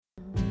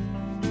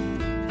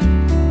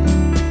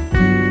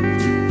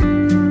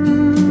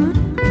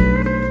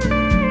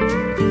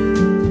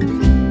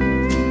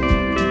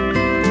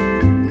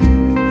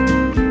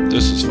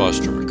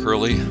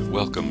everybody.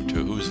 Welcome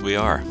to Whose We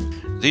Are.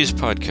 These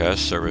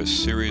podcasts are a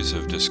series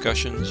of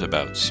discussions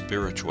about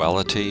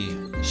spirituality,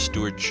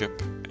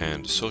 stewardship,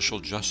 and social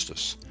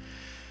justice.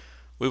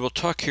 We will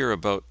talk here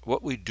about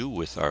what we do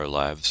with our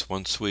lives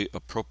once we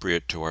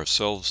appropriate to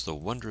ourselves the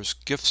wondrous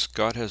gifts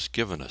God has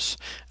given us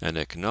and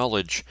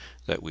acknowledge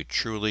that we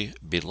truly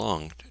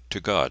belong to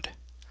God.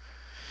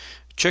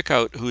 Check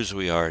out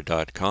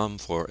whosweare.com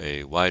for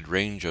a wide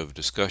range of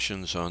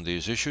discussions on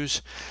these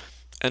issues,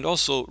 and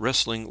also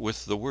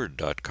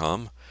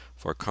wrestlingwiththeword.com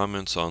for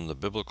comments on the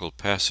biblical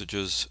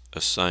passages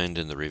assigned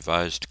in the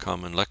Revised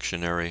Common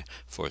Lectionary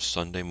for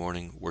Sunday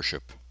morning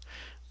worship.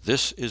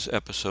 This is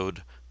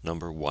episode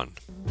number 1.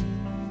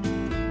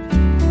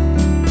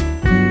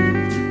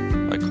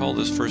 I call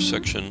this first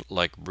section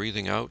like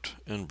breathing out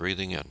and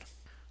breathing in.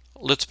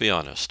 Let's be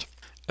honest.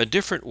 A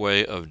different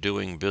way of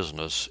doing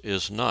business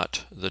is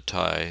not the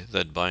tie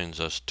that binds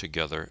us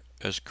together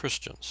as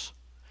Christians.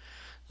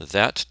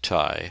 That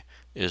tie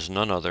is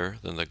none other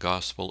than the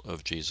gospel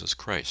of Jesus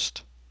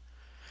Christ.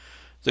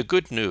 The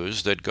good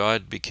news that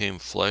God became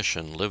flesh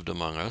and lived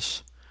among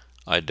us,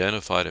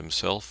 identified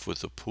himself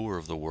with the poor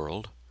of the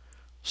world,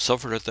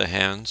 suffered at the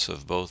hands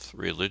of both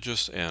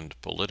religious and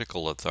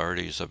political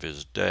authorities of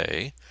his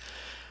day,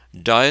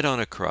 died on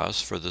a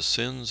cross for the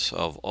sins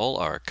of all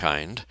our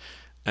kind,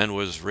 and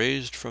was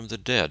raised from the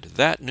dead.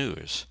 That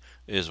news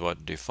is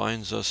what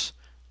defines us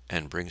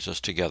and brings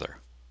us together.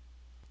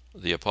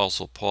 The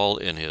Apostle Paul,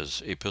 in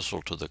his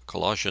epistle to the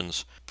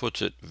Colossians,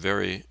 puts it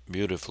very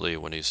beautifully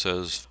when he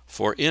says,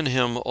 "For in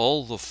him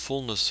all the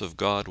fullness of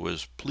God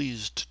was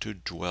pleased to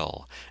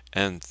dwell,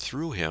 and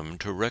through him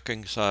to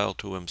reconcile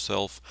to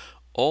himself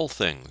all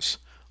things,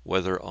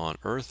 whether on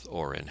earth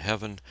or in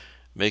heaven,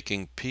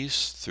 making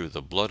peace through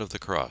the blood of the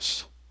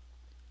cross."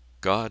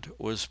 God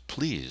was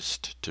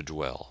pleased to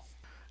dwell.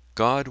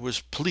 God was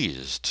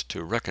pleased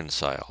to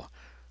reconcile.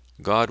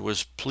 God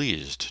was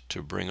pleased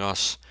to bring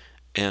us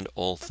and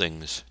all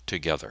things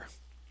together.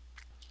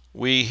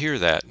 We hear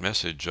that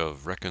message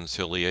of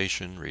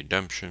reconciliation,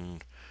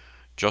 redemption,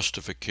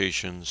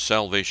 justification,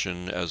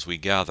 salvation as we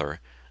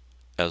gather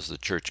as the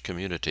church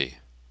community.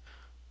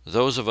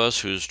 Those of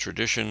us whose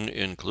tradition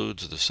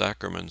includes the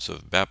sacraments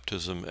of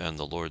baptism and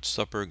the Lord's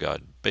Supper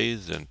got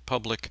bathed in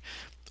public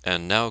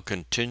and now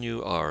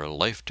continue our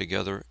life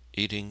together,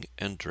 eating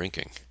and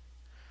drinking.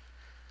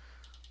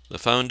 The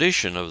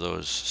foundation of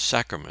those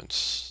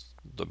sacraments,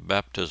 the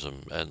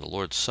baptism and the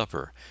Lord's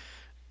Supper,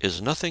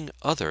 is nothing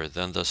other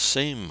than the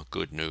same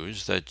good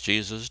news that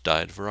Jesus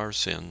died for our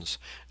sins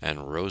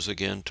and rose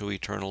again to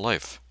eternal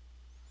life.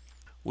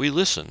 We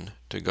listen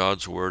to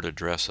God's word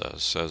address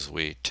us as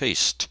we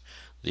taste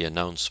the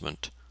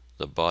announcement,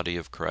 the body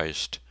of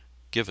Christ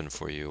given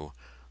for you,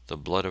 the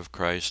blood of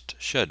Christ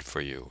shed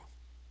for you.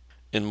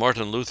 In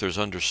Martin Luther's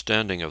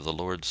understanding of the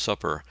Lord's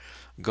Supper,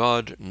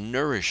 God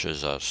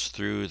nourishes us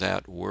through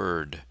that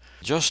word,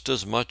 just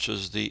as much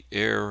as the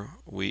air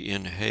we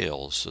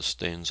inhale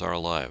sustains our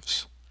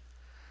lives.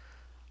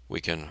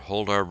 We can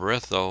hold our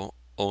breath, though,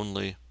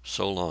 only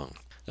so long.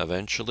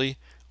 Eventually,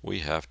 we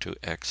have to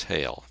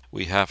exhale.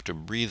 We have to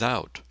breathe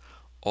out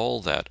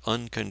all that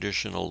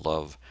unconditional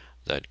love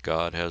that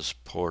God has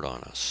poured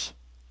on us.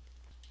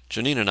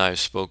 Janine and I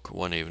spoke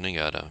one evening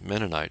at a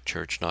Mennonite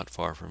church not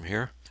far from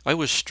here. I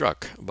was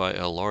struck by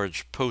a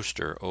large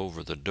poster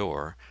over the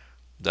door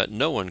that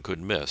no one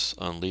could miss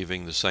on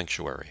leaving the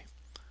sanctuary.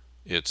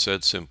 It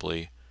said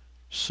simply,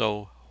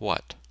 "So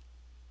what?"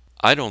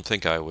 I don't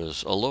think I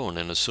was alone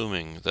in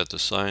assuming that the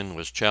sign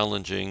was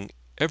challenging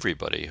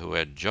everybody who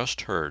had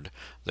just heard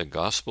the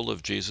gospel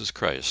of Jesus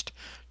Christ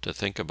to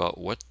think about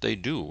what they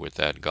do with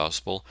that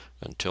gospel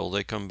until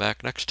they come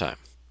back next time.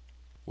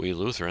 We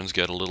Lutherans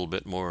get a little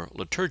bit more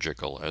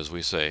liturgical as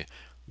we say,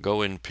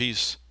 "Go in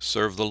peace,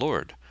 serve the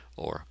Lord,"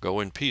 or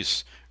 "Go in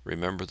peace,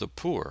 remember the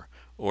poor,"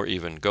 or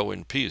even "Go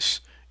in peace,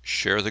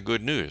 share the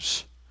good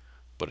news."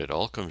 But it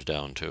all comes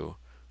down to,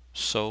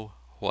 so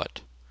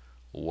what?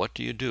 What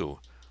do you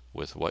do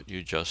with what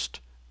you just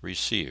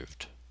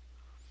received?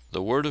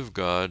 The Word of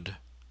God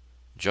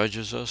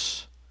judges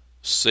us,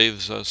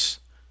 saves us,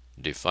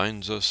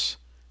 defines us,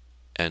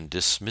 and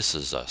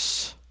dismisses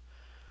us.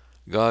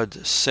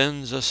 God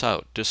sends us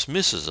out,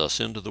 dismisses us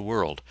into the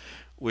world,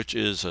 which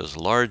is as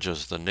large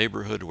as the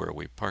neighborhood where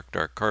we parked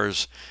our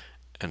cars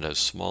and as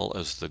small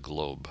as the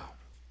globe.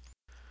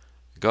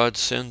 God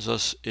sends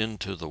us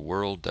into the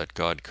world that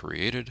God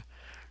created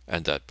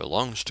and that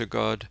belongs to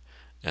God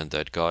and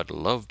that God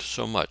loved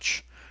so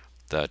much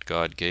that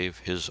God gave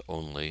his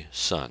only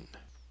Son.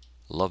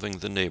 Loving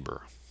the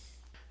neighbor.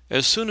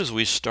 As soon as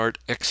we start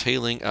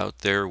exhaling out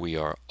there, we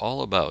are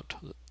all about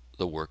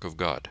the work of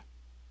God.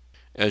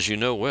 As you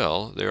know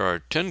well, there are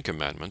 10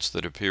 commandments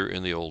that appear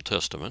in the Old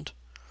Testament.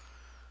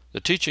 The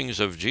teachings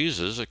of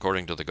Jesus,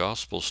 according to the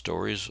gospel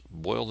stories,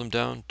 boil them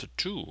down to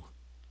 2,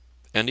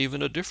 and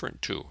even a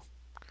different 2.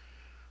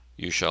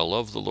 You shall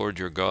love the Lord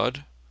your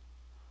God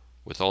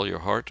with all your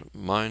heart,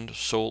 mind,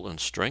 soul, and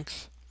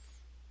strength,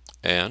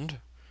 and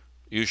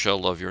you shall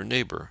love your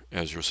neighbor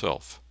as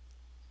yourself.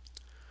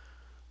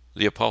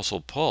 The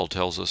Apostle Paul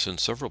tells us in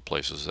several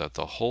places that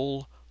the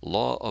whole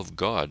law of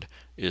God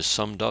is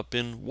summed up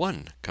in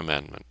one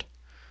commandment: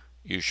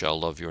 you shall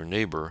love your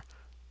neighbor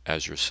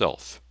as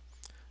yourself.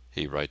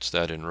 He writes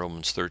that in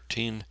Romans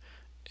 13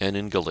 and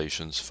in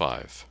Galatians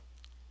 5.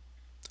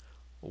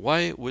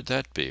 Why would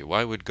that be?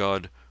 Why would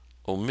God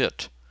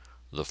omit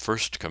the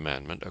first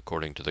commandment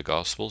according to the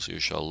Gospels, you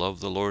shall love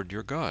the Lord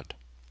your God?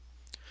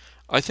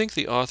 I think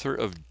the author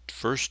of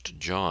 1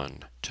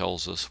 John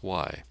tells us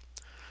why.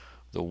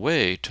 The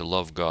way to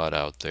love God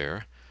out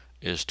there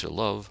is to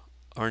love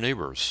our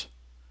neighbors.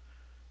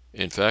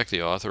 In fact,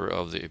 the author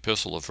of the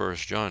Epistle of 1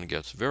 John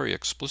gets very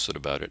explicit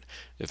about it.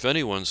 If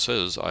anyone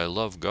says, I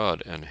love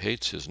God, and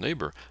hates his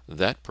neighbor,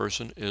 that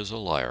person is a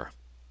liar.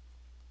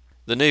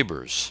 The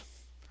neighbors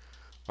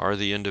are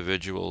the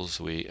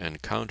individuals we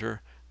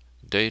encounter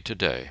day to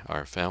day: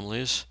 our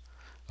families,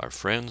 our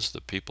friends,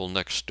 the people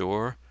next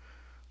door,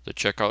 the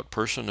checkout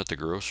person at the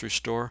grocery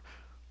store,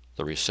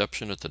 the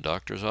reception at the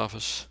doctor's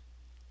office.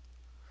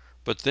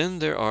 But then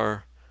there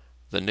are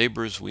the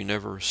neighbors we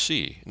never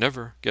see,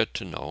 never get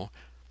to know,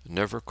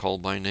 never call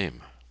by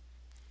name.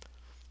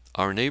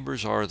 Our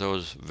neighbors are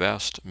those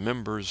vast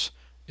members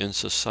in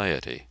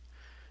society,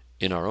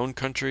 in our own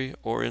country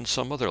or in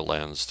some other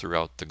lands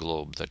throughout the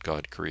globe that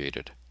God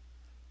created.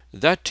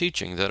 That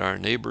teaching that our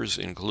neighbors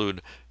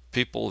include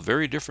people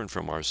very different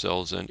from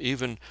ourselves, and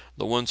even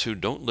the ones who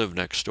don't live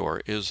next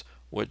door, is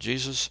what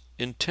Jesus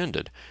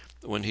intended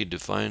when he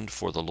defined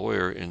for the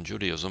lawyer in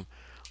Judaism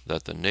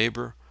that the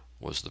neighbor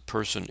was the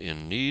person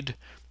in need,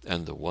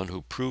 and the one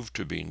who proved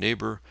to be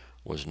neighbor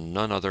was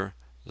none other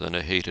than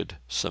a hated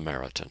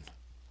Samaritan.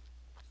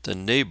 The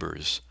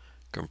neighbors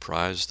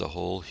comprise the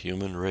whole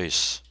human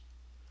race.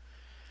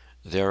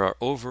 There are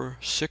over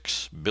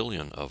 6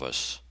 billion of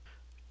us.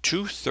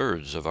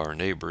 2/3 of our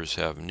neighbors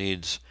have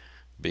needs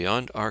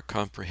beyond our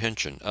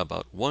comprehension.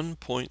 About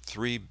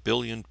 1.3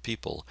 billion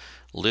people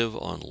live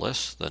on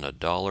less than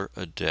 $1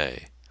 a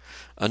day.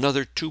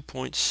 Another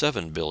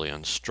 2.7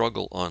 billion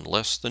struggle on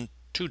less than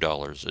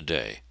 $2 a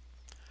day.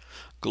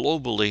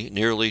 Globally,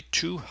 nearly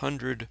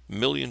 200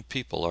 million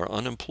people are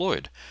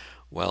unemployed,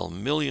 while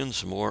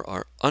millions more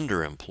are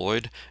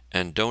underemployed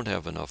and don't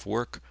have enough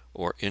work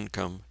or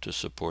income to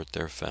support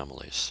their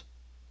families.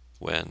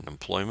 When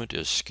employment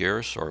is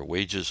scarce or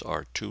wages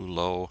are too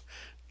low,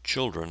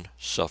 children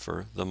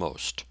suffer the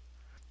most.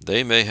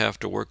 They may have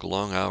to work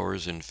long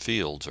hours in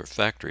fields or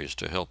factories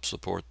to help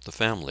support the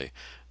family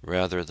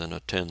rather than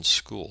attend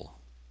school.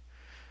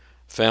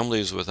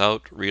 Families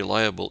without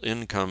reliable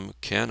income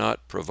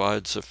cannot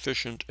provide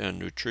sufficient and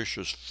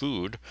nutritious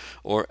food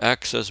or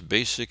access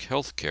basic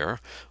health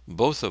care,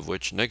 both of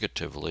which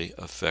negatively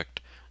affect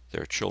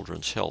their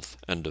children's health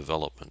and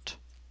development.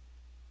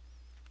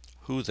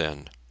 Who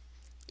then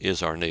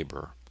is our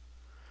neighbor?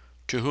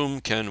 To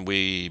whom can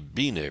we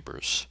be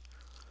neighbors?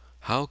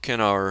 How can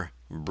our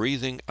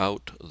breathing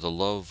out the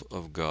love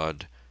of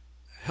God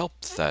help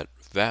that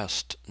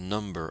vast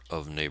number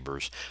of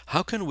neighbors?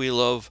 How can we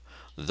love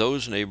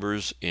those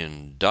neighbors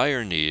in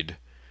dire need,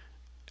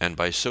 and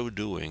by so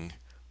doing,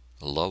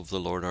 love the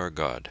Lord our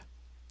God?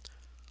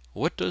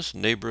 What does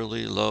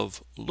neighborly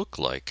love look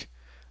like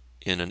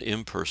in an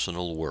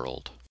impersonal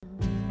world?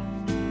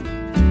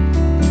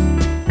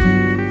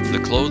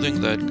 The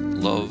clothing that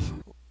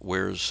love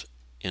wears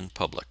in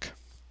public.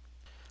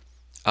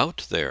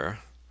 Out there,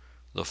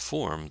 the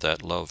form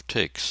that love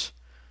takes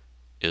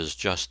is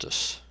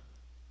justice.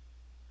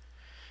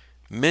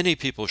 Many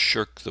people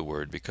shirk the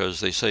word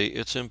because they say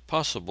it's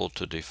impossible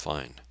to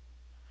define.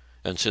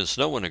 And since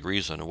no one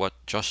agrees on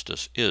what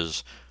justice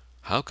is,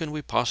 how can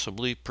we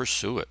possibly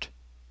pursue it?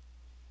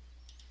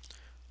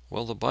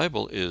 Well, the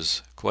Bible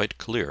is quite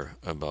clear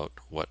about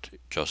what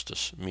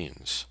justice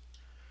means.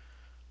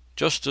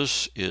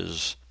 Justice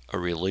is a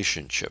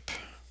relationship.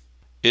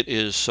 It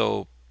is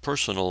so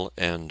personal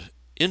and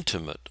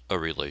intimate a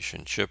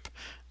relationship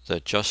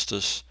that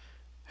justice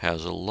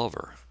has a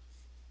lover.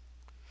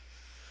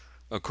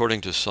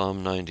 According to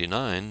Psalm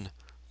 99,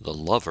 the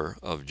lover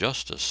of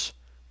justice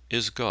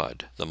is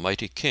God, the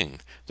mighty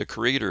King, the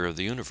creator of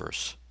the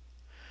universe.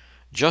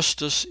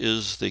 Justice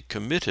is the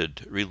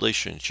committed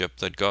relationship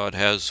that God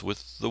has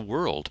with the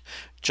world.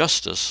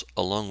 Justice,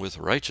 along with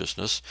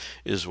righteousness,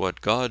 is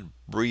what God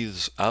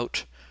breathes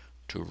out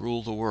to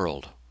rule the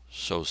world,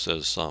 so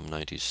says Psalm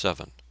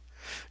 97.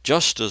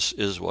 Justice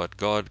is what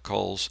God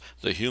calls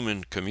the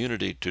human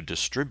community to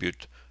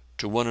distribute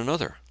to one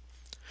another.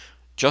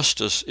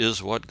 Justice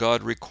is what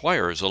God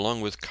requires,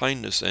 along with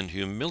kindness and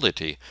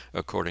humility,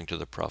 according to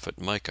the prophet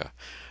Micah.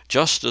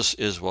 Justice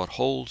is what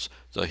holds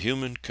the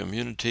human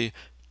community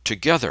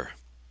together.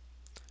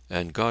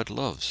 And God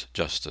loves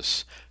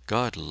justice.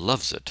 God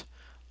loves it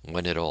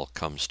when it all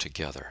comes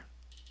together.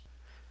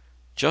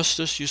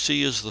 Justice, you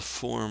see, is the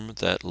form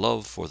that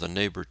love for the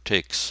neighbor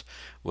takes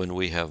when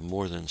we have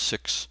more than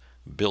 6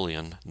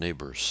 billion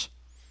neighbors.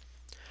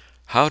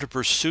 How to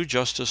pursue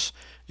justice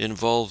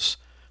involves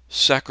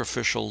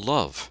sacrificial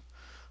love,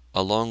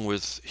 along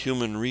with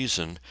human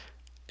reason,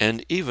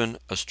 and even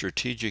a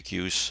strategic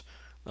use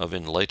of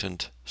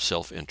enlightened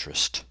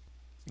self-interest.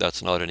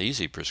 That's not an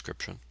easy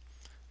prescription,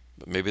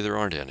 but maybe there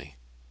aren't any.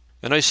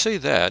 And I say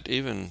that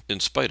even in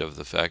spite of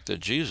the fact that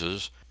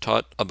Jesus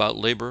taught about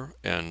labor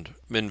and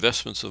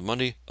investments of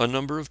money a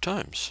number of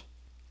times.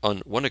 On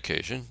one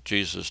occasion,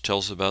 Jesus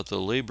tells about the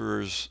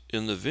laborers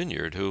in the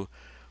vineyard who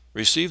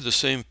receive the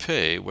same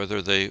pay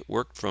whether they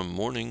worked from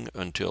morning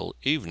until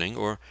evening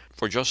or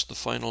for just the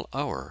final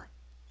hour.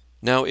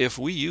 Now, if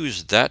we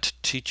use that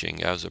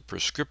teaching as a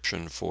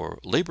prescription for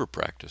labor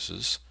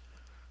practices,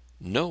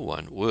 no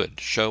one would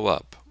show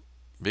up.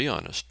 Be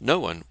honest, no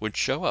one would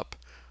show up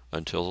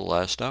until the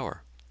last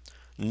hour.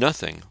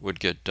 Nothing would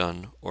get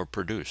done or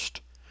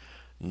produced.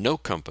 No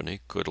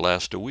company could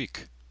last a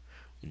week.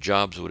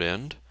 Jobs would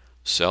end,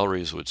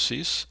 salaries would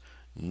cease,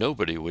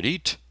 nobody would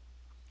eat.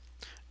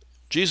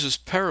 Jesus'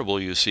 parable,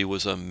 you see,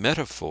 was a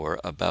metaphor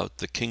about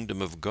the kingdom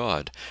of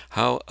God,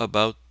 how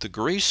about the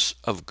grace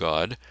of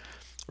God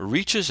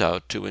reaches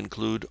out to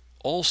include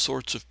all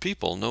sorts of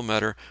people, no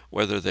matter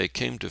whether they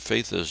came to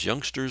faith as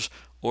youngsters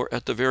or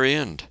at the very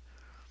end.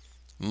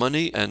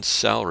 Money and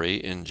salary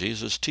in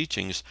Jesus'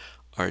 teachings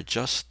are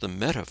just the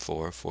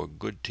metaphor for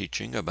good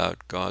teaching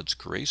about God's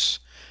grace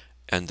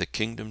and the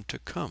kingdom to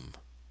come.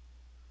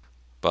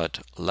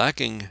 But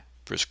lacking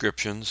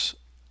prescriptions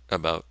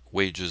about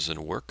wages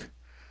and work,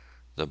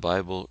 the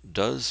Bible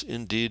does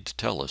indeed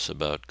tell us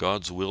about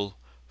God's will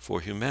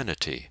for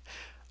humanity,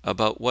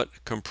 about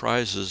what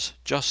comprises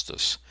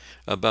justice,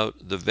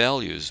 about the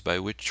values by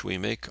which we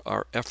make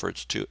our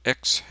efforts to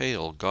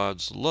exhale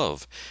God's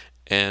love,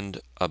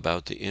 and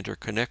about the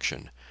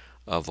interconnection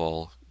of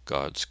all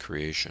God's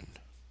creation.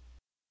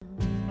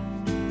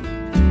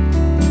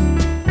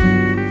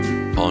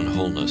 On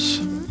wholeness.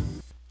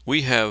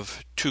 We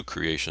have two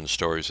creation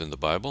stories in the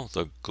Bible,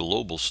 the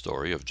global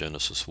story of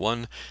Genesis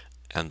 1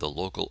 and the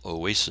local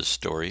oasis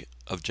story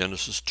of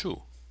Genesis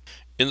 2.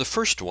 In the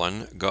first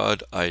one,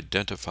 God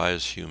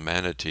identifies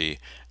humanity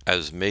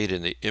as made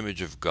in the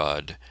image of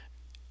God,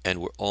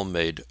 and we're all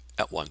made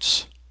at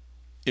once.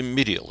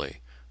 Immediately,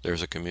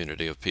 there's a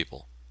community of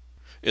people.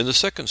 In the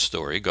second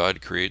story,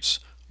 God creates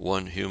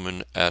one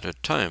human at a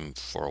time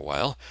for a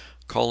while,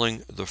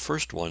 calling the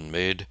first one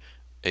made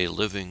a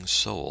living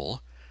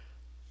soul,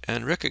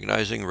 and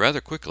recognizing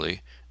rather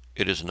quickly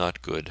it is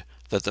not good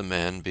that the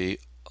man be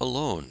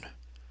alone.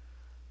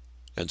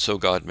 And so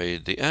God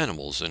made the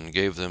animals and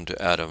gave them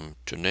to Adam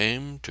to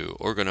name, to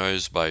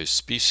organize by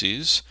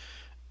species,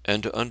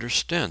 and to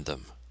understand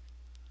them.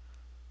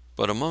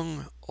 But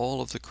among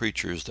all of the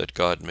creatures that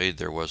God made,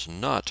 there was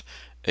not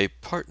a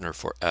partner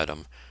for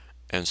Adam,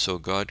 and so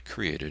God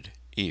created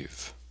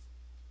Eve.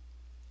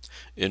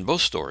 In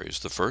both stories,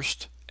 the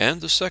first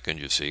and the second,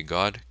 you see,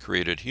 God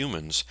created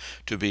humans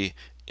to be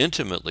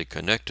intimately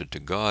connected to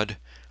God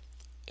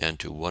and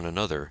to one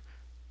another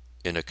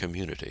in a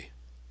community.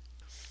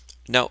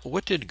 Now,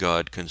 what did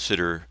God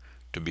consider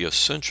to be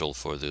essential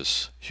for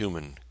this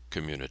human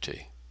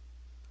community?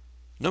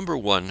 Number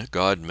one,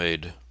 God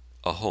made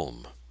a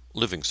home,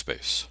 living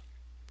space.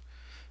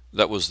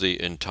 That was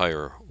the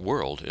entire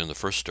world in the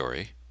first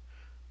story,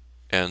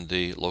 and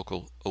the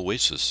local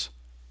oasis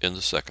in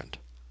the second.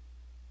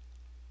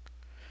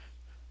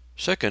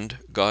 Second,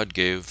 God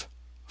gave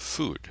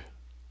food.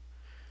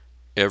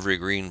 Every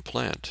green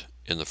plant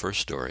in the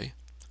first story,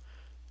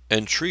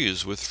 and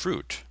trees with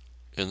fruit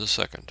in the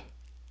second.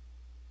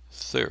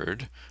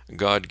 Third,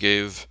 God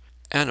gave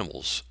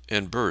animals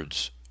and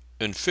birds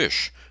and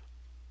fish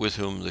with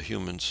whom the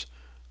humans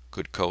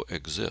could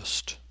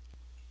coexist.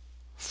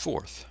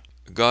 Fourth,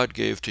 God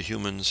gave to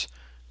humans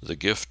the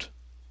gift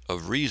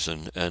of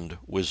reason and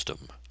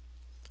wisdom.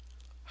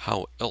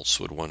 How else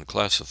would one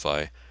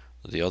classify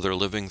the other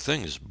living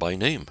things by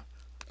name?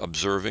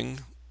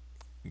 Observing,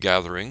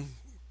 gathering,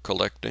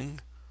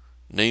 collecting,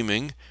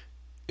 naming,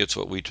 it's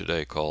what we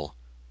today call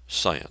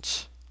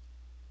science.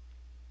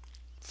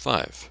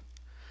 5.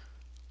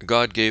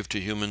 God gave to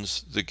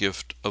humans the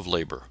gift of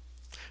labor,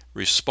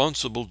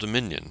 responsible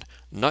dominion,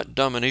 not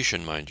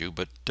domination, mind you,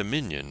 but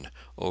dominion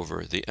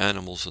over the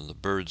animals and the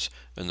birds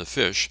and the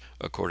fish,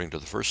 according to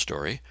the first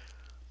story.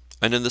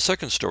 And in the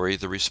second story,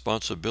 the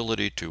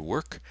responsibility to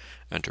work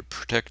and to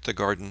protect the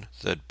garden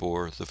that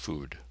bore the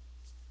food.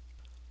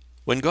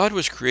 When God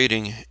was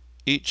creating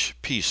each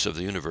piece of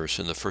the universe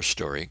in the first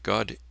story,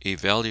 God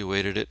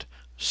evaluated it,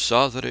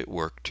 saw that it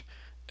worked,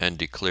 and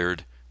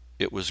declared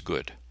it was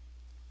good.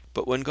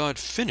 But when God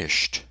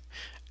finished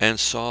and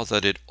saw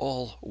that it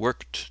all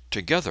worked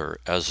together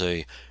as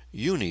a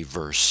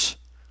universe,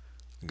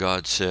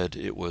 God said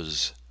it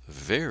was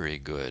very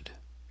good.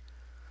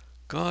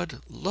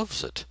 God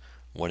loves it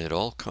when it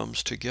all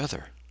comes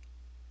together.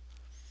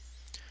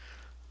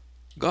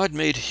 God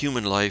made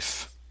human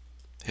life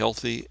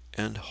healthy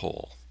and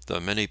whole. The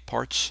many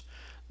parts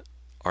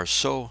are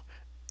so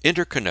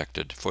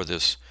interconnected for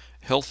this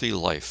healthy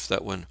life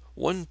that when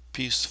one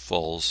piece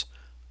falls,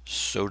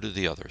 so do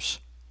the others.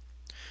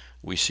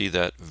 We see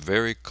that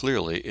very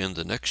clearly in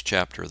the next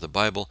chapter of the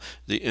Bible,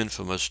 the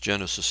infamous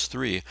Genesis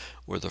 3,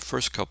 where the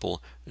first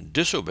couple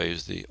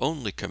disobeys the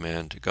only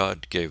command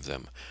God gave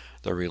them.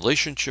 The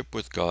relationship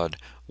with God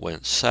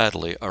went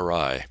sadly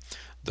awry.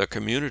 The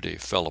community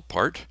fell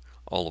apart.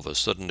 All of a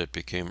sudden it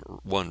became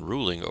one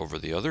ruling over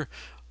the other,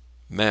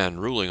 man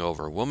ruling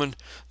over woman.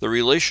 The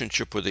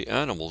relationship with the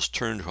animals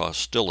turned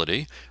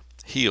hostility,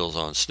 heels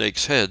on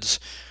snakes' heads.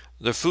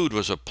 Their food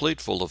was a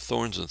plateful of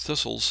thorns and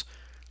thistles,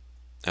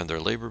 and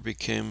their labor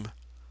became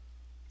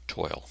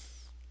toil.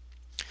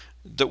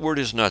 The word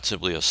is not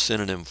simply a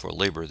synonym for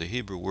labor. The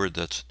Hebrew word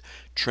that's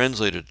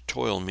translated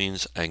toil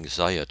means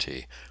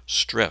anxiety,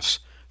 stress,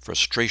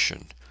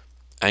 frustration,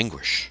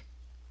 anguish.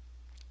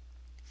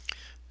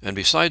 And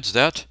besides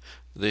that,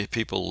 the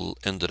people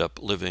ended up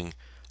living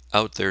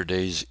out their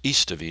days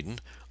east of Eden,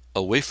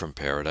 away from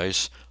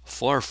paradise,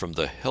 far from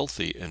the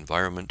healthy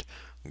environment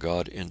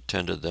God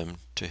intended them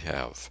to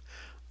have.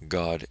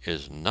 God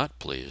is not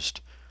pleased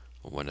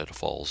when it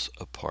falls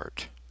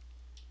apart.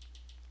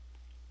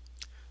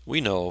 We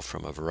know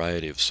from a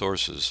variety of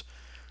sources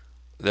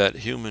that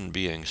human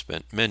beings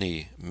spent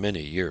many,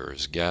 many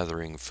years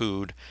gathering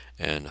food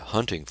and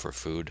hunting for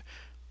food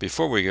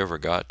before we ever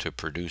got to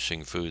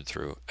producing food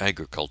through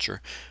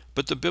agriculture,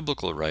 but the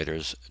biblical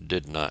writers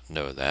did not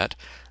know that.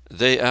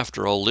 They,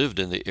 after all, lived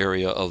in the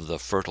area of the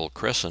Fertile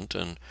Crescent,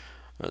 and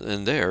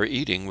there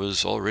eating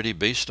was already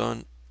based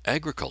on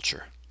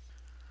agriculture.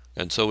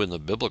 And so in the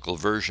biblical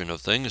version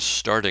of things,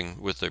 starting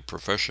with the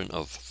profession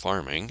of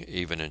farming,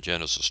 even in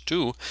Genesis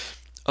 2,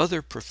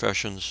 other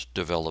professions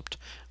developed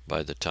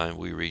by the time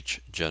we reach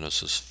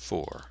Genesis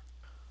 4.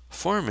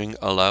 Farming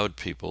allowed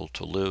people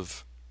to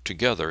live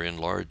together in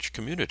large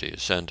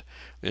communities, and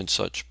in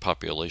such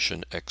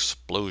population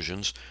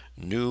explosions,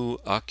 new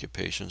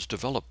occupations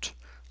developed,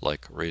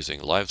 like raising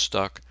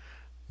livestock,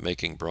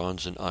 making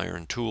bronze and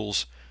iron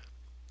tools,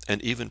 and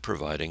even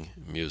providing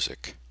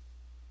music.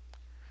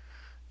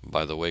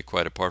 By the way,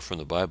 quite apart from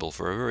the Bible,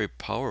 for a very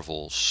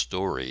powerful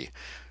story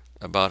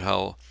about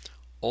how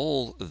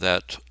all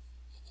that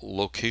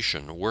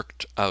location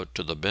worked out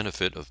to the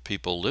benefit of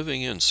people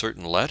living in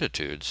certain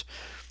latitudes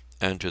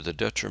and to the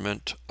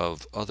detriment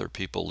of other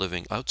people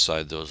living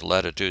outside those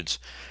latitudes.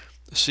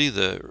 See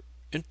the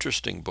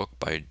interesting book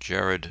by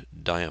Jared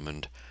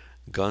Diamond,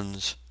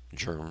 Guns,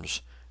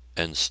 Germs,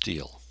 and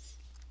Steel.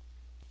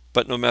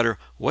 But no matter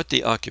what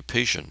the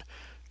occupation,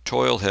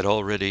 toil had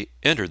already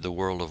entered the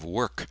world of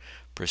work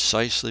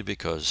precisely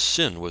because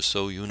sin was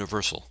so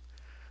universal.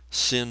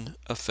 Sin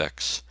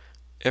affects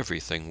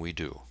everything we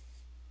do.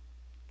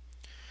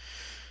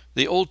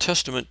 The Old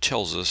Testament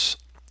tells us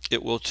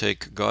it will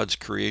take God's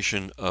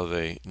creation of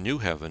a new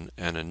heaven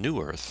and a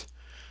new earth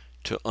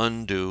to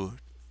undo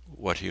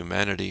what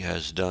humanity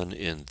has done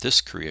in this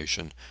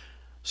creation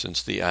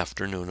since the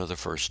afternoon of the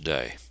first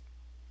day.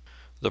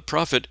 The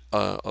prophet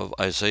of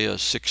Isaiah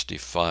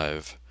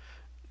 65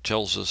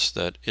 tells us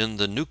that in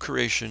the new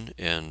creation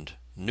and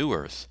new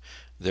earth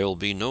there will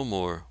be no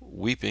more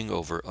weeping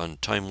over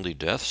untimely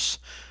deaths,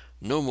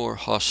 no more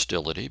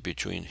hostility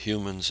between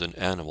humans and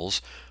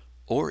animals,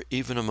 or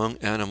even among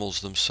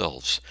animals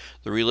themselves.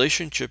 The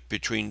relationship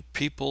between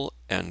people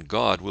and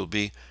God will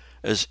be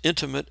as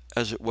intimate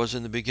as it was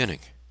in the beginning.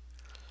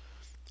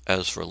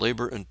 As for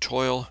labor and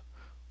toil,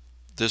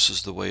 this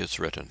is the way it's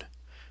written.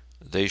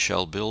 They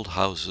shall build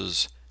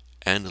houses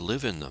and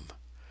live in them.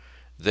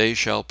 They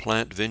shall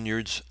plant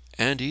vineyards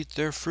and eat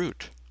their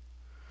fruit.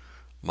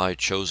 My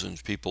chosen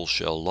people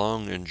shall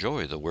long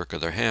enjoy the work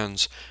of their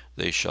hands.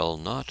 They shall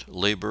not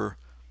labor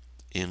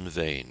in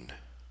vain.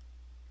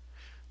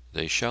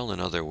 They shall, in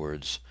other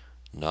words,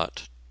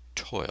 not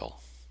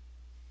toil.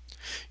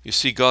 You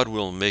see, God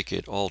will make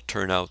it all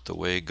turn out the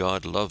way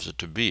God loves it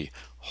to be,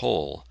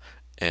 whole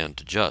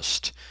and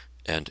just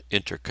and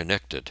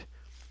interconnected.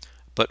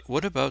 But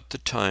what about the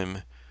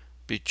time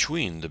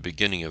between the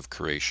beginning of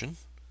creation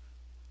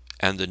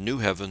and the new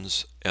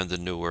heavens and the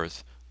new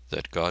earth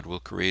that God will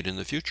create in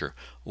the future?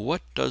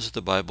 What does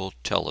the Bible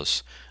tell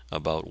us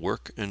about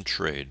work and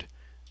trade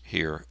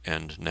here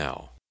and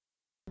now?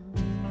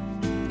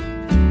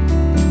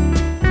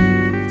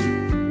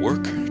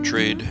 Work,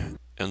 trade,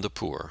 and the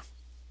poor.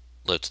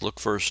 Let's look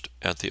first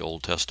at the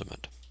Old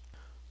Testament.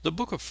 The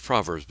book of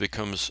Proverbs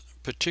becomes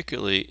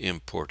particularly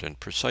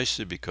important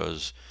precisely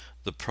because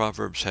the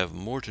Proverbs have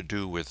more to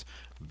do with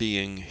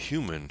being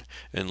human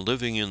and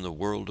living in the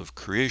world of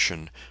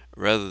creation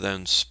rather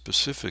than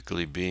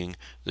specifically being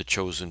the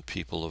chosen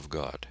people of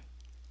God.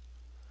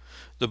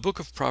 The book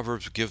of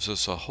Proverbs gives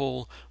us a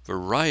whole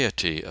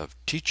variety of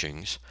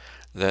teachings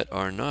that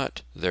are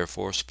not,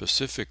 therefore,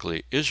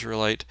 specifically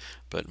Israelite,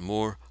 but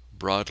more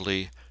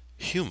broadly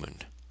human.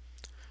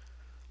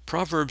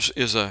 Proverbs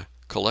is a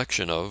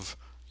collection of,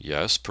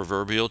 yes,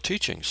 proverbial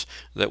teachings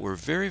that were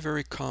very,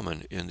 very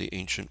common in the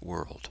ancient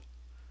world.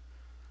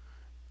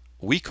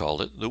 We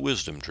call it the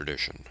wisdom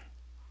tradition.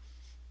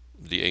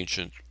 The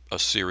ancient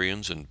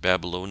Assyrians and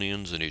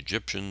Babylonians and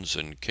Egyptians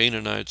and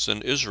Canaanites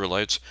and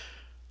Israelites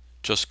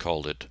just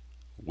called it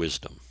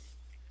wisdom.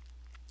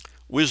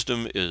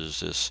 Wisdom is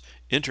this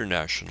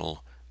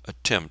international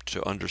attempt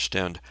to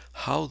understand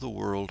how the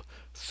world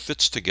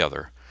fits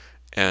together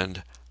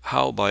and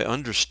how by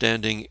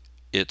understanding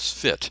its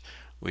fit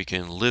we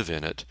can live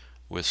in it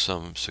with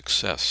some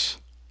success.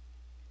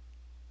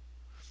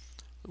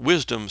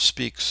 Wisdom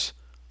speaks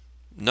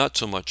not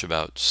so much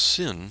about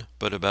sin,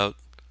 but about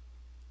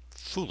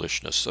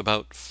foolishness,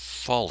 about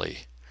folly.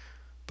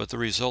 But the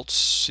results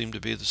seem to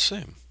be the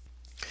same.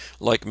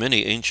 Like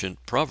many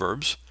ancient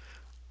proverbs,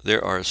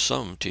 there are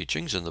some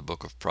teachings in the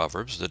book of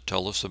Proverbs that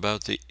tell us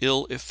about the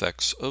ill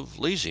effects of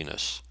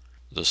laziness.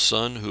 The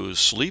son who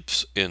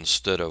sleeps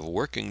instead of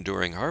working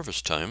during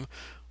harvest time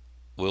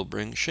will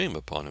bring shame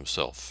upon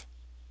himself.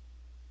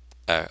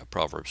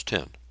 Proverbs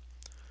 10.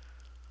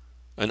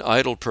 An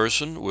idle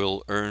person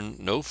will earn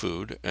no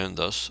food and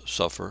thus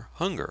suffer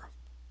hunger.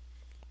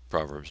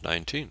 Proverbs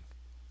 19.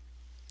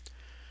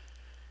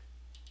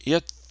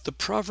 Yet the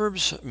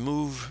Proverbs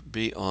move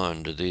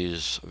beyond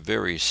these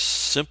very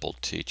simple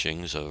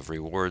teachings of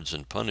rewards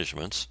and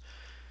punishments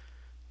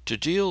to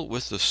deal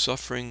with the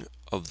suffering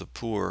of the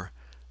poor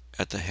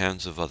at the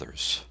hands of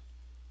others.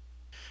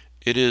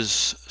 It is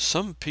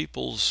some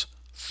people's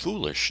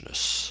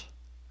foolishness,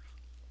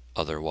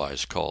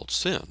 otherwise called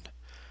sin,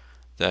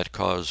 that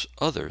cause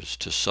others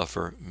to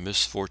suffer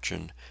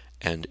misfortune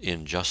and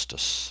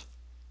injustice.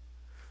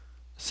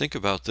 Think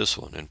about this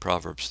one in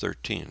Proverbs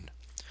 13.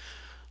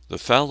 The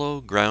fallow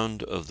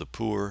ground of the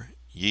poor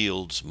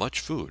yields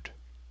much food,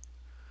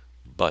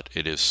 but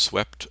it is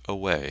swept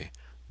away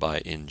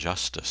by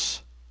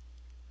injustice.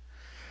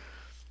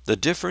 The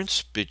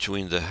difference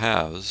between the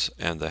haves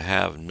and the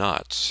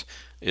have-nots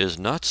is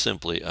not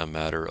simply a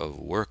matter of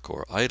work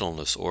or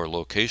idleness or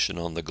location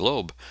on the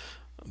globe,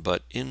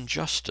 but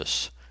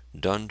injustice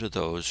done to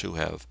those who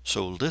have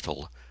so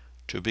little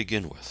to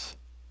begin with.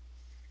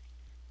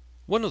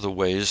 One of the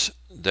ways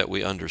that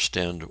we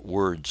understand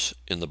words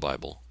in the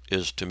Bible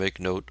is to make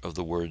note of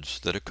the words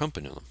that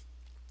accompany them.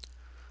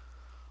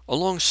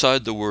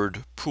 Alongside the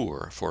word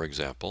poor, for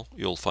example,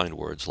 you'll find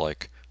words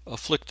like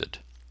afflicted,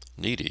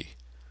 needy,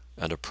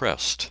 and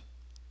oppressed.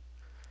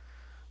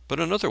 But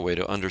another way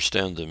to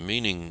understand the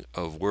meaning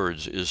of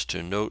words is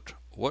to note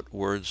what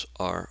words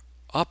are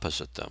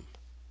opposite them.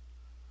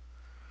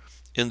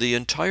 In the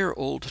entire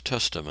Old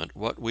Testament,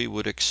 what we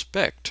would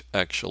expect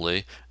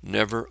actually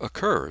never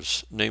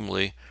occurs,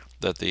 namely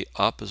that the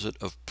opposite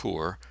of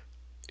poor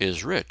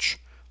is rich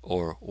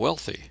or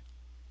wealthy.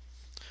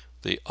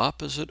 The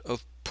opposite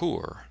of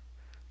poor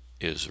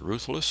is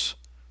ruthless,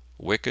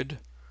 wicked,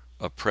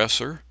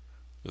 oppressor,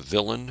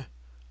 villain,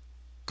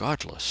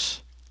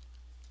 godless.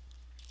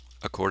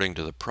 According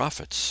to the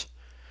prophets,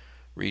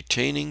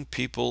 retaining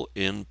people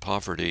in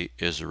poverty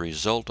is a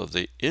result of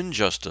the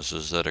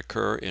injustices that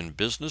occur in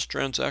business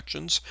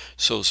transactions,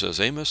 so says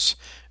Amos,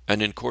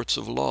 and in courts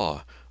of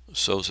law,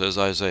 so says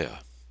Isaiah.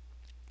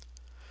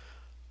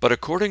 But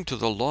according to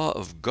the law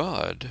of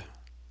God,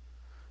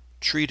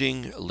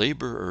 treating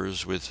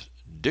laborers with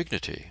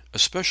dignity,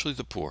 especially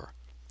the poor,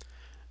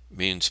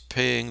 means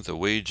paying the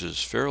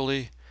wages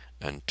fairly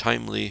and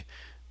timely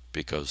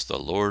because the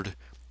Lord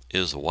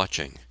is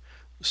watching.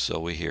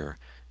 So we hear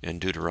in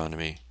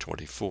Deuteronomy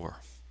 24.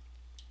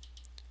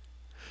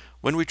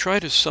 When we try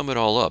to sum it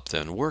all up,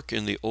 then, work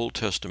in the Old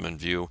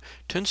Testament view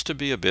tends to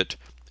be a bit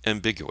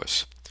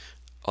ambiguous.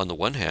 On the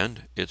one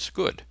hand, it's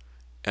good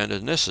and a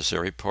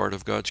necessary part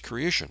of God's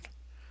creation.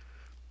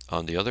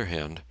 On the other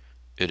hand,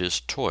 it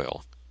is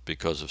toil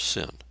because of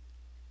sin.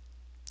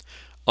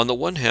 On the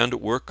one hand,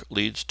 work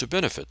leads to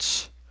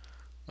benefits.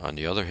 On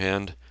the other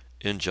hand,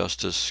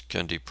 injustice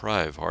can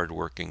deprive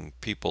hard-working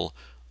people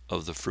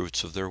of the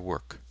fruits of their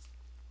work.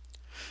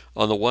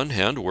 On the one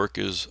hand, work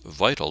is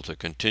vital to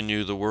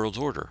continue the world's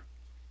order.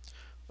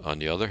 On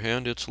the other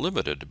hand, it's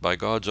limited by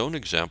God's own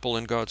example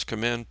and God's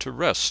command to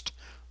rest,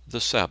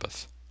 the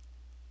Sabbath.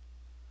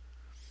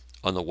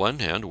 On the one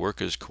hand,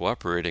 work is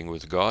cooperating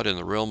with God in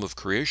the realm of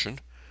creation.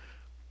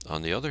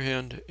 On the other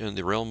hand, in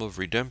the realm of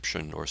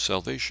redemption or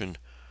salvation,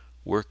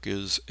 work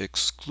is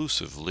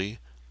exclusively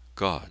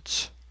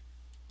God's.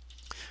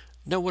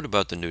 Now, what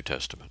about the New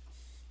Testament?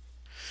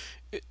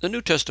 The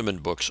New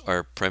Testament books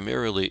are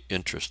primarily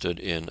interested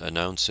in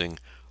announcing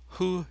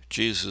who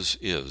Jesus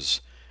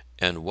is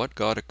and what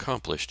God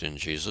accomplished in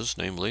Jesus,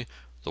 namely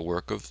the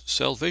work of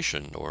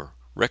salvation or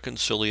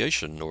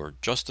reconciliation or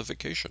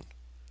justification.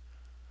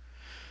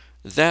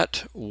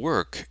 That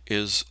work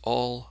is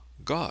all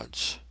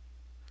God's.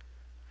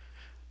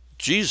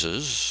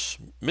 Jesus'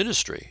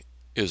 ministry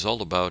is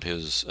all about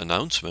his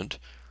announcement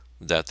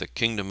that the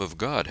kingdom of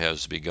God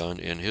has begun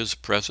in his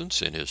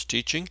presence, in his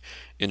teaching,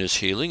 in his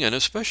healing, and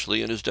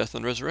especially in his death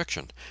and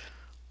resurrection.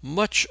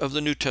 Much of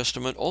the New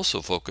Testament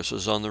also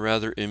focuses on the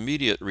rather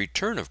immediate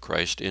return of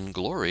Christ in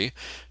glory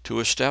to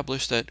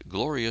establish that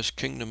glorious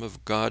kingdom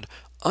of God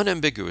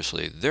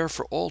unambiguously, there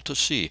for all to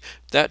see.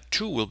 That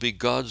too will be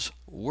God's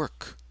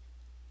work.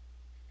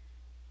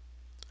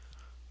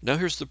 Now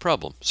here's the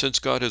problem. Since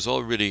God has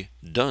already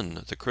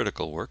done the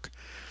critical work,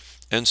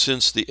 and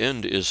since the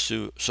end is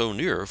so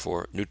near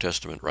for New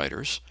Testament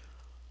writers,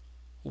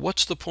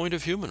 what's the point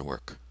of human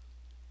work?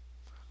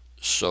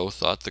 So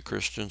thought the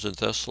Christians in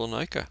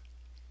Thessalonica.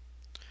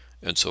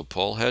 And so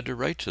Paul had to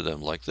write to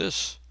them like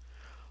this: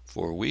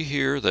 "For we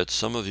hear that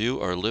some of you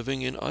are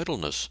living in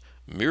idleness,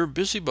 mere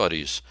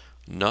busybodies,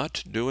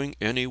 not doing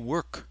any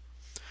work.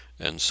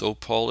 and so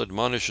Paul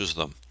admonishes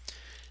them.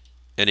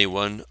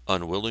 Anyone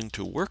unwilling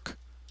to work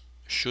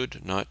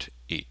should not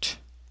eat.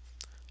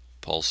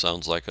 Paul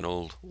sounds like an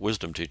old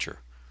wisdom teacher.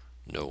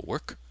 No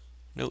work,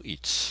 no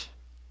eats.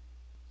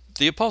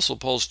 The Apostle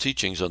Paul's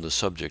teachings on the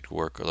subject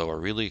work, though, are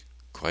really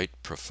quite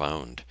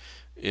profound.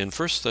 In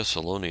 1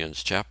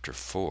 Thessalonians chapter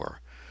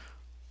 4,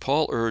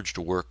 Paul urged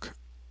work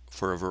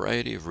for a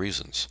variety of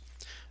reasons,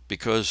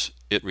 because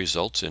it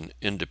results in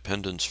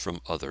independence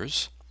from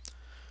others,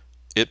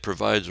 it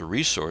provides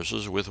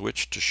resources with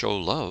which to show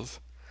love,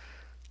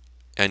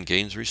 and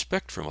gains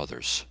respect from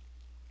others.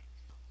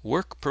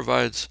 Work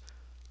provides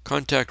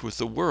contact with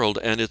the world,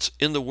 and it's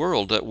in the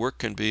world that work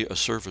can be a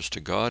service to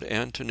God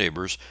and to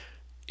neighbors,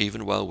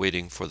 even while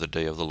waiting for the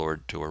day of the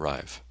Lord to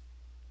arrive.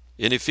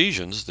 In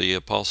Ephesians, the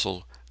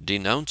apostle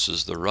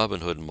denounces the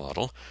Robin Hood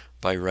model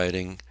by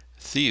writing,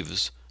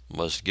 "Thieves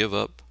must give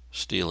up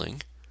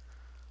stealing.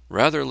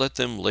 Rather let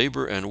them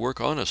labor and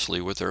work honestly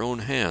with their own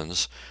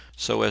hands,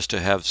 so as to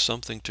have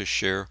something to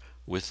share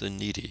with the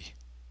needy."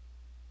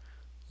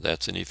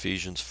 That's in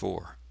Ephesians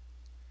 4.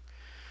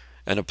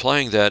 And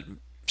applying that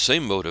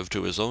same motive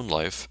to his own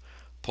life,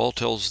 Paul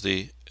tells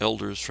the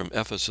elders from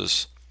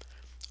Ephesus,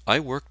 "I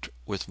worked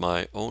with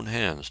my own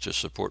hands to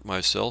support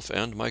myself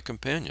and my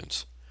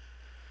companions.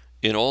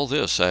 In all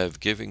this I have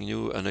given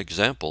you an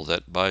example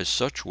that by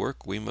such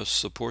work we must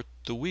support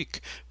the weak,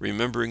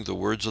 remembering the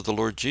words of the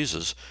Lord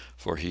Jesus,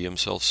 for he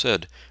himself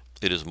said,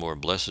 'It is more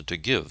blessed to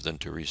give than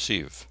to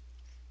receive.'"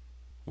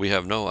 We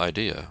have no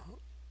idea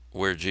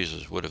where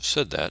Jesus would have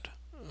said that,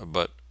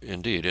 but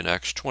indeed in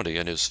Acts 20,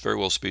 in his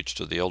farewell speech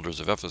to the elders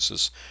of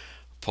Ephesus,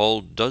 Paul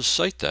does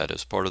cite that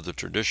as part of the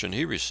tradition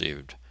he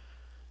received.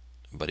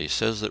 But he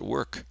says that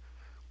work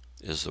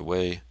is the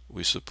way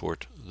we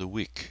support the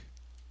weak.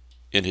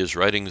 In his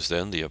writings,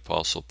 then, the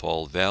Apostle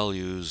Paul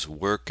values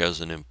work as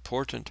an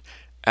important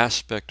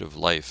aspect of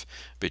life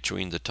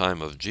between the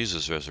time of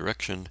Jesus'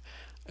 resurrection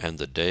and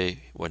the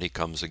day when he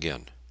comes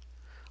again.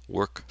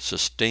 Work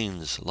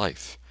sustains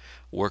life.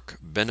 Work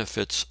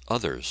benefits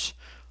others.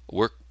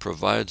 Work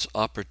provides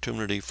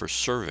opportunity for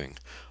serving.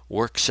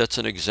 Work sets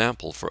an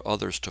example for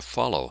others to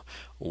follow.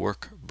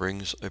 Work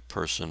brings a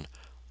person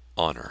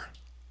honor.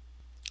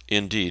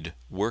 Indeed,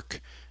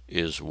 work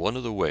is one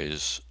of the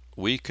ways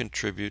we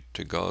contribute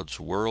to God's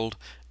world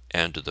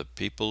and to the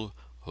people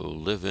who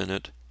live in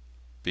it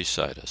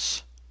beside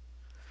us.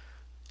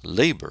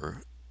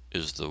 Labor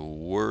is the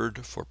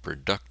word for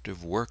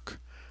productive work,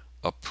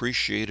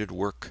 appreciated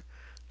work,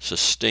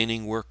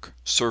 sustaining work,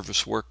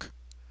 service work.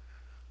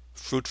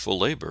 Fruitful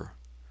labor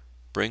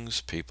brings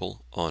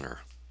people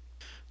honor.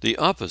 The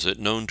opposite,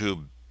 known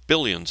to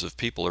billions of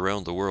people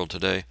around the world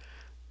today,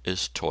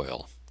 is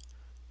toil.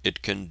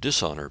 It can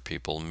dishonor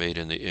people made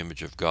in the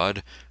image of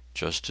God,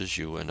 just as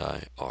you and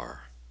I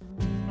are.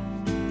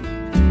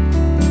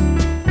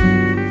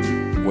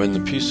 When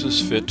the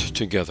pieces fit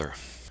together.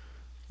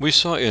 We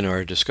saw in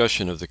our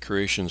discussion of the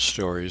creation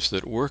stories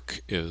that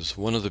work is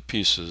one of the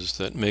pieces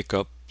that make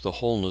up the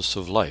wholeness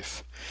of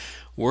life.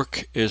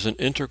 Work is an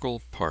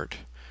integral part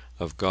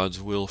of God's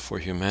will for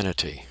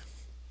humanity.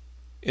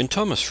 In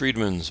Thomas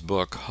Friedman's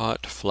book,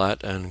 Hot,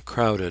 Flat, and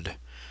Crowded,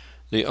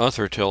 the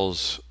author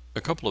tells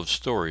a couple of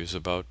stories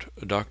about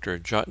Dr.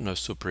 Jatna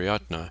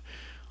Supriyatna,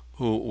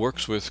 who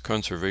works with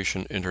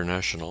Conservation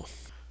International.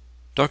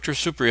 Dr.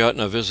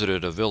 Supriyatna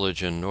visited a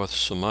village in North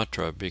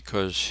Sumatra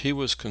because he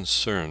was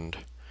concerned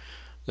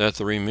that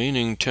the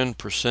remaining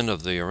 10%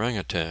 of the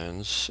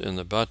orangutans in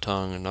the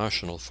Batang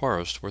National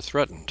Forest were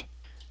threatened.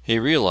 He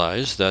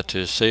realized that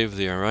to save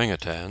the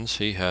orangutans,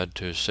 he had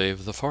to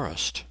save the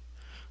forest.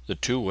 The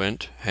two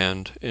went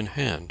hand in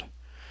hand.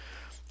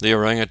 The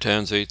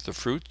orangutans ate the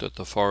fruit that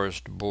the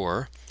forest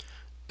bore,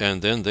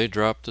 and then they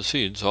dropped the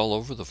seeds all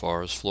over the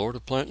forest floor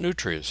to plant new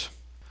trees.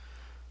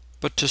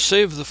 But to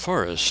save the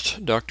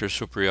forest, Dr.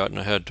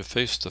 Supriyatna had to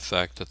face the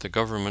fact that the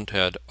government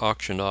had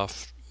auctioned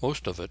off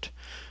most of it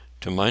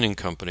to mining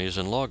companies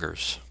and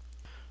loggers.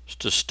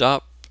 To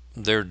stop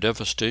their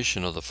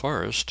devastation of the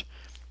forest,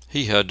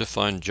 he had to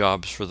find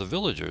jobs for the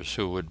villagers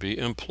who would be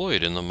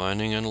employed in the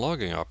mining and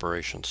logging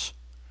operations.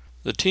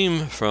 The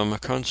team from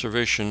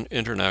Conservation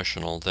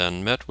International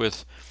then met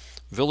with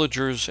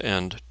villagers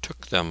and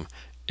took them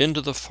into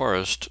the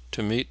forest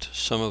to meet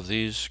some of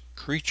these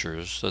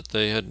creatures that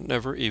they had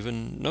never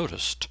even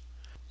noticed.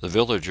 The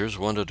villagers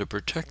wanted to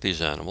protect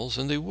these animals,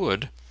 and they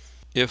would,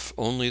 if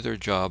only their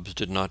jobs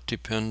did not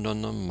depend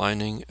on the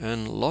mining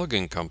and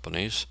logging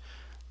companies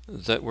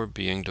that were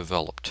being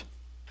developed.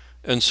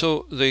 And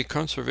so the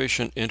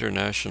Conservation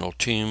International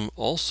team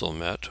also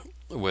met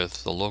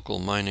with the local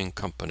mining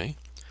company,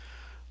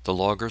 the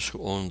loggers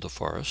who owned the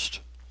forest,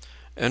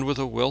 and with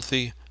a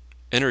wealthy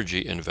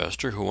energy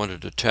investor who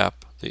wanted to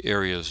tap the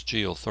area's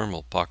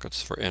geothermal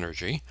pockets for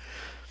energy,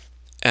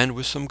 and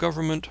with some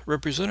government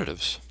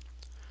representatives.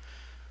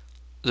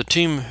 The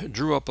team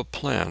drew up a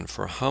plan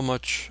for how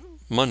much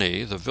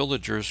money the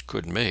villagers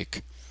could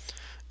make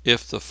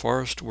if the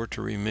forest were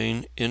to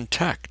remain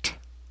intact.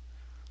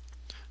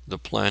 The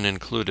plan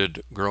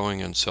included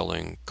growing and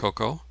selling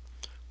cocoa,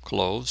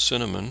 cloves,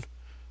 cinnamon,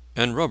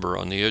 and rubber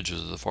on the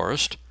edges of the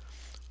forest,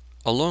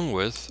 along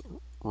with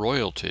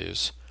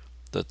royalties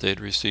that they'd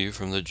received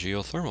from the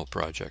geothermal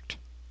project.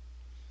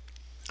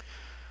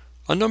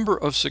 A number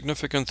of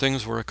significant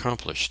things were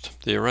accomplished.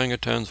 The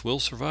orangutans will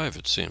survive,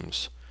 it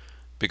seems,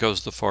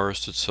 because the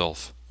forest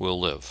itself will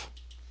live.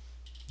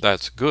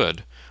 That's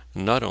good,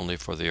 not only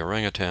for the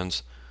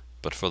orangutans,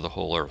 but for the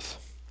whole earth.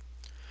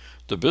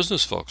 The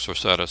business folks were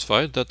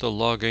satisfied that the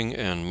logging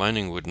and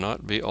mining would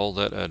not be all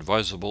that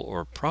advisable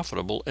or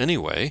profitable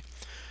anyway,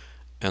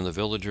 and the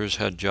villagers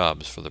had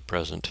jobs for the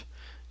present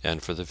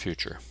and for the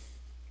future.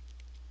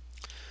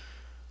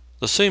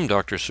 The same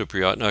Dr.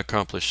 Supriyatna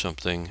accomplished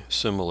something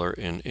similar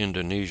in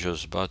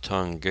Indonesia's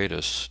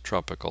Batangatus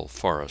tropical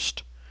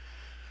forest.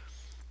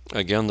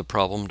 Again, the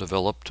problem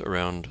developed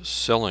around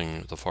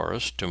selling the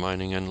forest to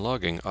mining and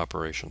logging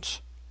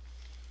operations.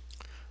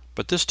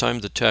 But this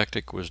time the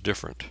tactic was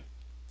different.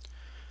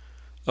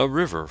 A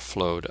river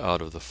flowed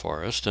out of the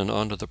forest and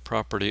onto the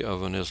property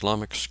of an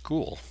Islamic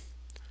school.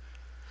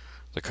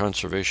 The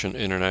Conservation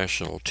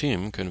International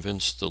team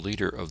convinced the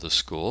leader of the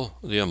school,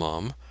 the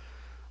imam,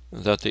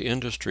 that the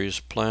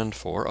industries planned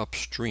for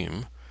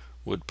upstream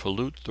would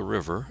pollute the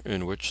river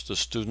in which the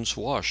students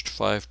washed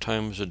 5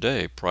 times a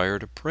day prior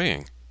to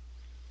praying.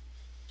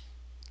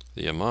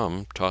 The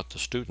imam taught the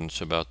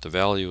students about the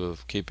value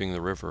of keeping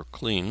the river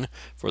clean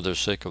for the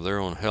sake of their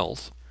own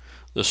health.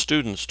 The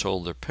students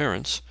told their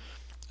parents,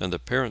 and the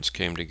parents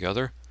came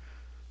together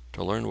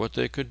to learn what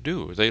they could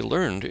do. They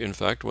learned, in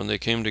fact, when they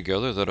came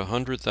together, that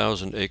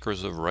 100,000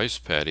 acres of rice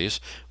paddies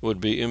would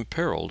be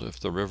imperiled if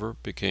the river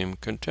became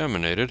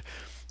contaminated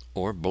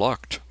or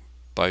blocked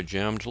by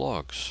jammed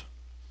logs.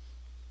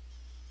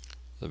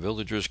 The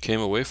villagers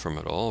came away from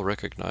it all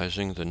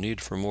recognizing the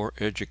need for more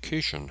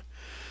education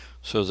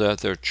so that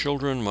their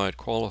children might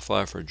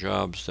qualify for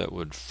jobs that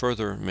would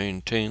further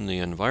maintain the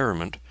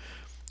environment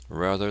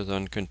rather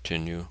than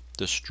continue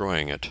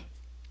destroying it.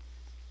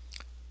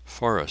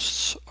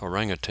 Forests,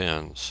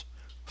 orangutans,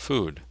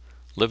 food,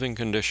 living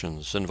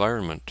conditions,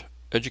 environment,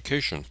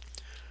 education,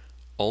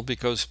 all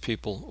because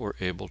people were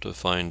able to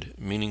find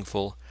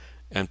meaningful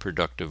and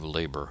productive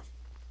labor.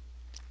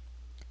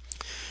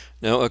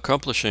 Now,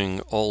 accomplishing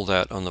all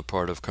that on the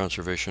part of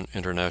Conservation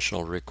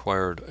International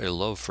required a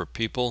love for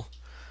people,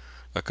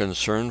 a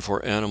concern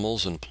for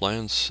animals and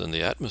plants and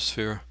the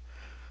atmosphere,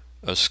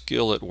 a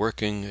skill at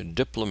working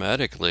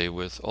diplomatically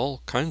with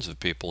all kinds of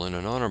people in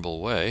an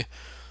honorable way,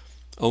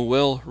 a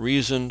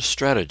well-reasoned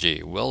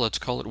strategy, let's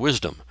call it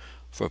wisdom,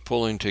 for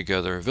pulling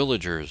together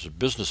villagers,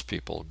 business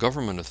people,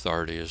 government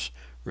authorities,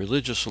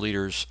 religious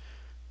leaders,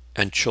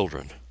 and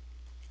children.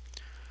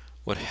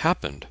 What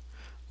happened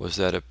was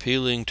that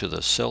appealing to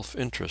the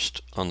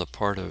self-interest on the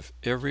part of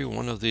every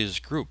one of these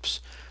groups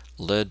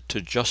led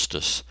to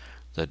justice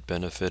that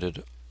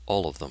benefited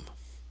all of them.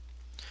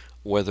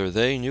 Whether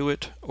they knew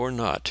it or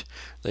not,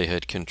 they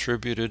had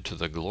contributed to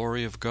the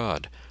glory of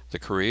God, the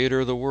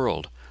Creator of the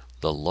world,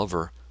 the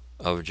lover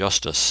of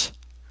justice.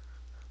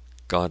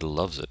 God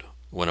loves it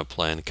when a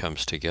plan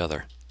comes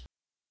together.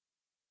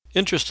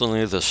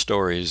 Interestingly, the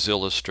stories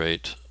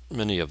illustrate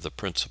many of the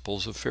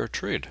principles of fair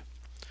trade.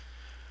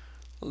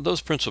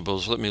 Those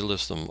principles, let me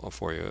list them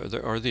for you.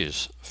 There are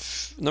these.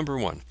 Number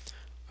 1,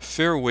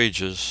 fair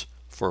wages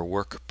for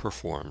work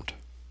performed.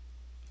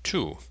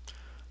 2,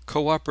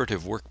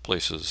 cooperative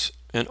workplaces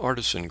and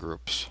artisan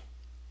groups.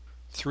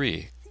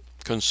 3,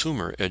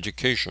 consumer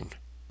education.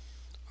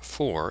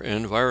 4,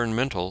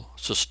 environmental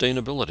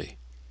sustainability.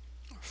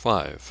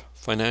 5,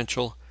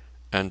 financial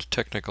and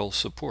technical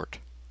support.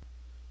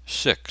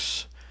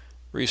 6,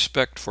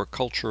 respect for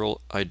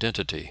cultural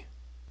identity.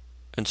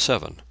 And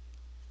 7,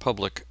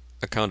 public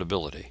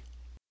accountability.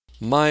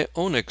 My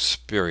own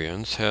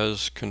experience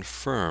has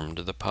confirmed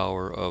the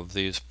power of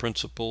these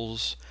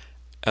principles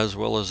as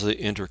well as the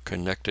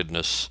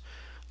interconnectedness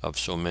of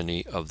so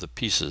many of the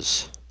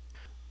pieces.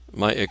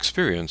 My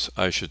experience,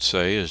 I should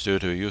say, is due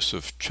to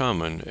Yusuf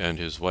Chaman and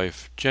his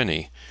wife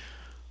Jenny,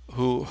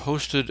 who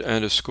hosted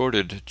and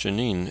escorted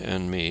Janine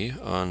and me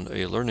on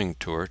a learning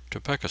tour to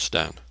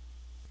Pakistan.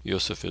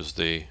 Yusuf is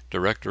the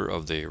director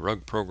of the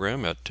rug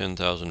program at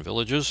 10,000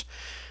 Villages,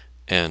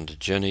 and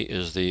Jenny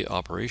is the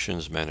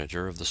operations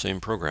manager of the same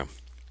program.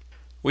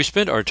 We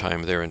spent our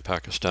time there in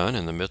Pakistan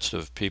in the midst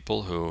of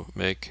people who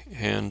make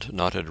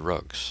hand-knotted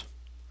rugs.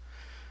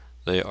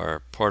 They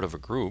are part of a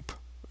group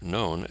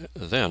known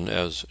then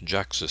as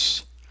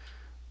Jaxis.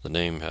 The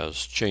name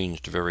has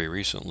changed very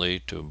recently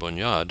to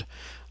Bunyad,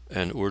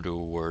 an Urdu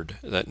word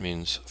that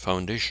means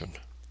foundation.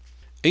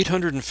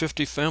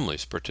 850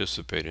 families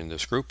participate in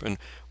this group, and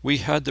we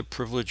had the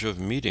privilege of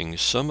meeting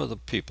some of the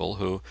people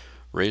who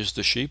raised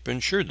the sheep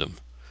and sheared them.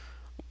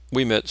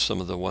 We met some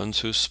of the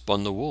ones who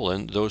spun the wool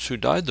and those who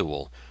dyed the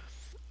wool.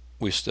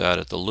 We sat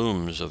at the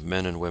looms of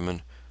men and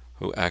women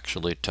who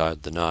actually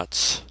tied the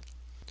knots.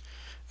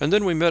 And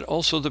then we met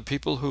also the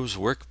people whose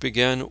work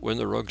began when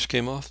the rugs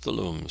came off the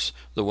looms,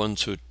 the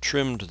ones who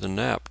trimmed the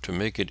nap to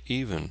make it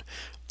even,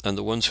 and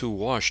the ones who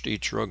washed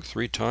each rug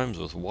 3 times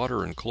with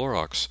water and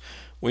Clorox,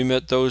 We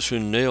met those who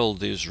nailed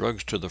these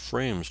rugs to the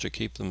frames to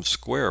keep them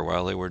square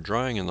while they were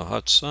drying in the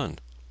hot sun.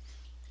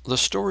 The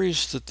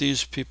stories that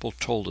these people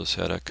told us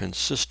had a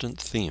consistent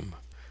theme.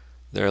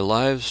 Their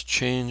lives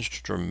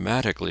changed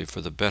dramatically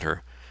for the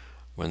better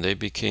when they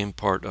became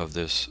part of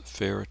this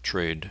fair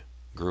trade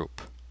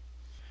group.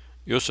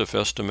 Yosef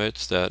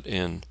estimates that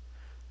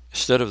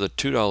instead of the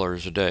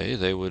 $2 a day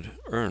they would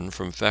earn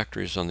from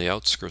factories on the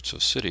outskirts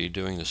of city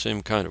doing the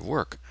same kind of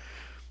work,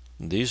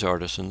 these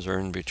artisans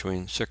earned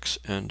between $6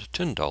 and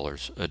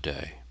 $10 a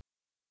day.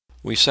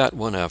 We sat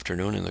one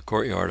afternoon in the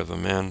courtyard of a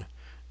man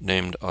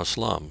named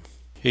Aslam.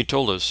 He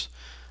told us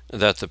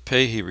that the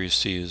pay he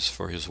receives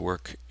for his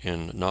work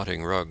in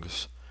knotting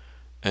rugs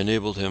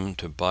enabled him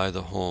to buy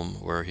the home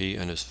where he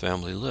and his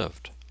family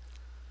lived.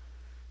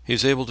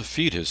 He's able to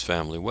feed his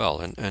family well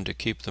and to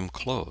keep them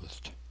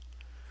clothed.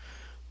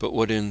 But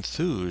what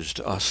enthused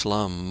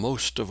Aslam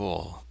most of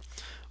all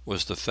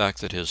was the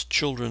fact that his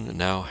children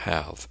now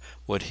have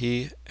what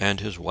he and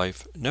his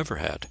wife never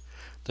had,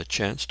 the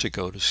chance to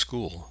go to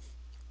school.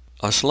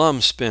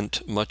 Aslam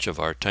spent much of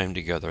our time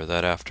together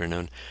that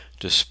afternoon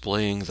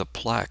displaying the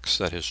plaques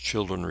that his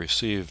children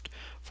received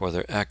for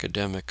their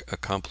academic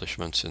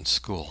accomplishments in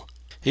school.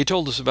 He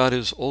told us about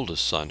his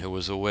oldest son who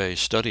was away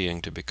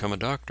studying to become a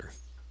doctor.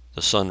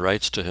 The son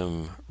writes to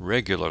him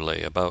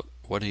regularly about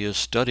what he is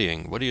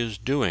studying, what he is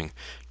doing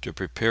to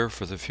prepare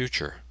for the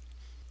future.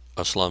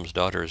 Aslam's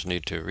daughters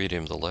need to read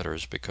him the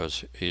letters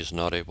because he's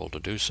not able to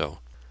do so.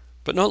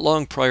 But not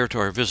long prior to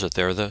our visit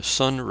there, the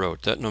son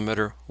wrote that no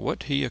matter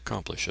what he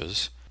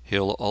accomplishes,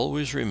 he'll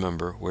always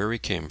remember where he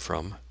came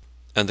from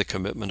and the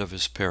commitment of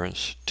his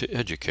parents to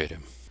educate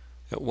him.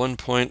 At one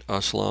point,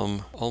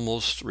 Aslam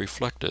almost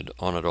reflected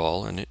on it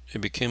all, and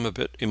it became a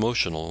bit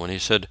emotional when he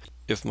said,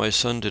 "If my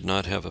son did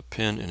not have a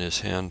pen in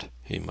his hand,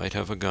 he might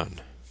have a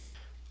gun."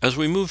 As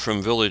we moved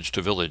from village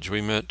to village,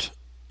 we met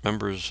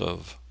members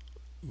of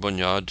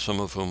Bunyad, some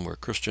of whom were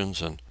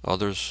Christians and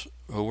others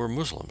who were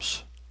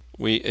Muslims.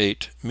 We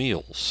ate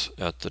meals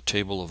at the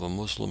table of a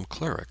Muslim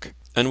cleric,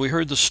 and we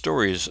heard the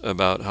stories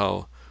about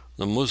how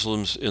the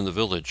Muslims in the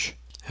village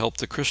helped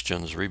the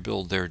Christians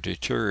rebuild their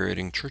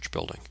deteriorating church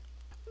building.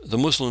 The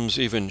Muslims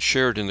even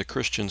shared in the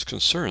Christians'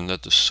 concern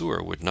that the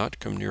sewer would not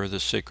come near the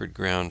sacred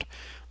ground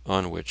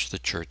on which the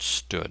church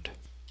stood.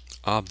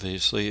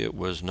 Obviously, it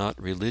was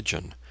not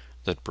religion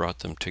that brought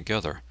them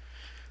together.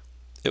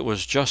 It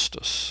was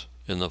justice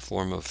in the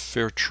form of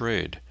fair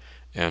trade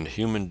and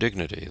human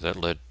dignity that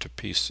led to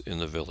peace in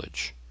the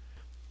village.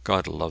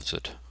 God loves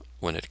it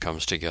when it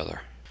comes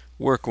together.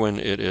 Work, when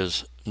it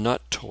is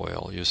not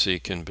toil, you see,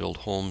 can build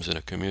homes in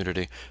a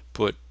community,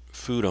 put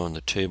food on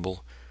the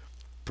table,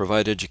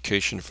 provide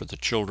education for the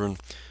children,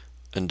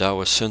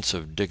 endow a sense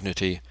of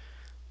dignity,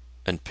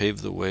 and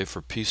pave the way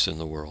for peace in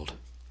the world.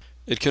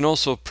 It can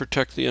also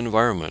protect the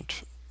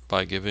environment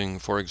by giving,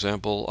 for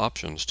example,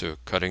 options to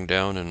cutting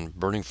down and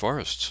burning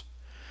forests.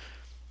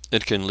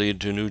 It can lead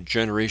to new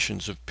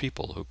generations of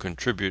people who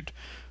contribute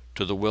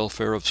to the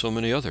welfare of so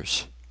many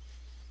others.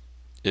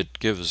 It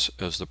gives,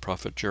 as the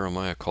prophet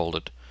Jeremiah called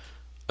it,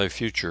 a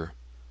future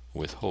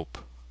with hope.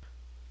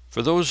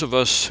 For those of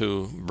us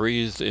who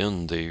breathe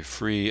in the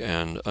free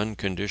and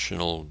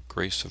unconditional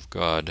grace of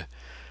God,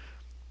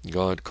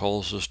 God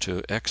calls us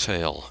to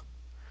exhale,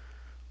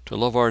 to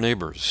love our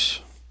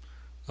neighbors,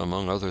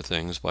 among other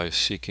things, by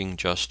seeking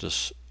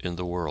justice in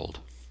the world.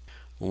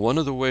 One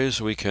of the ways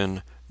we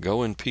can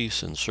go in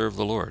peace and serve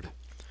the Lord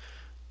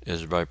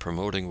is by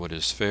promoting what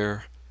is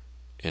fair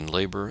in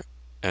labor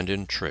and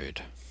in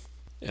trade.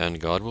 And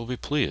God will be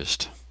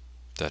pleased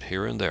that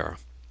here and there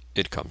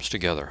it comes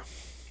together.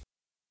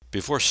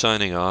 Before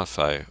signing off,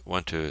 I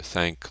want to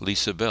thank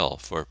Lisa Bell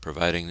for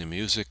providing the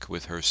music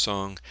with her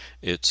song,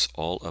 It's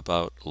All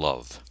About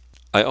Love.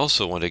 I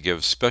also want to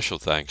give special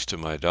thanks to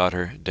my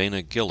daughter,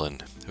 Dana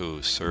Gillen,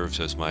 who serves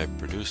as my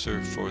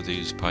producer for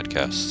these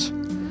podcasts.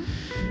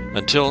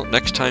 Until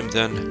next time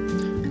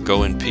then,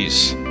 go in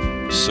peace,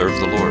 serve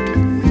the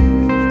Lord.